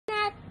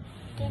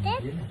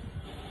get it?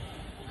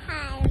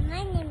 Hi,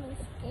 my name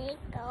is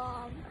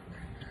Jacob.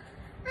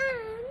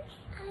 And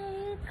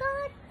I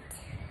got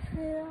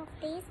two of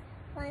these.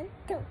 1,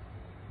 2.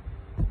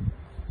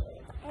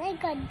 And I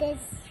got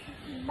this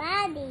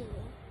body.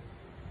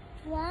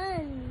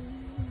 One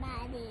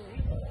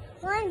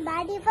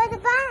body for the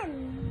bun.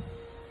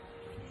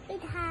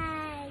 It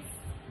has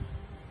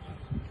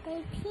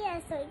tape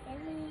here so it can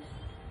reach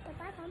the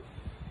bottom.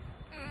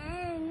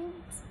 And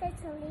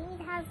especially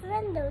it has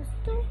windows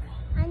too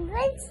and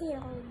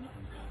windshield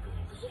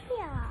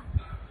here.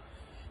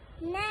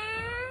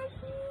 Now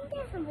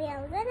we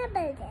are gonna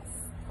build this.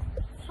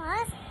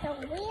 First the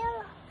wheel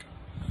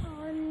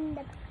on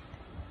the back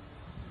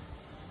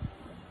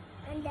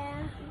and the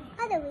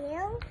other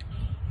wheel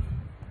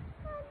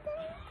on the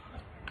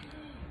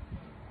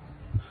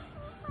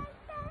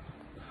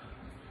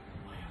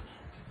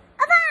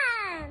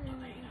van.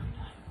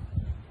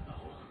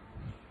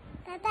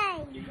 Tatay.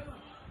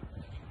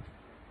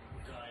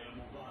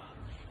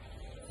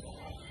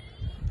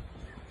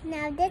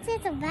 Now this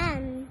is a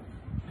van.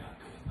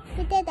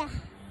 We did that.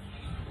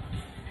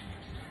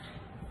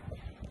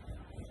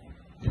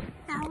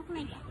 Oh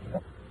my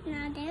god.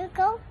 Now there you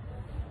go.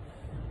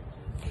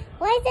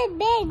 Why is it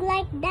big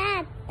like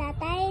that,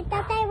 Tatay?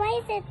 Tatay, why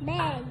is it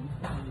big?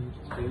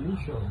 It's the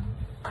illusion.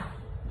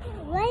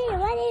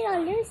 What is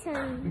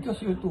illusion?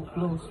 Because you're too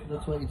close,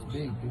 that's why it's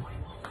big.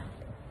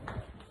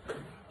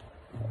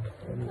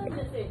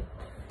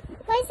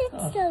 Why is it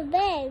still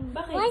big?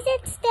 Why is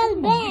it still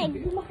big?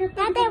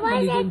 Tatay, why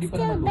is it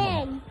still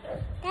big?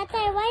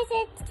 Tatay, why is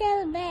it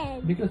still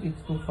big? Because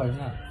it's too far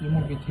na. You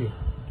move it here,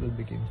 it will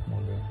become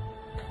smaller.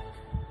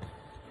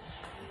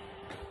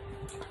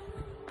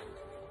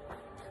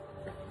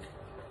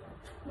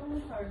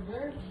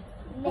 Big.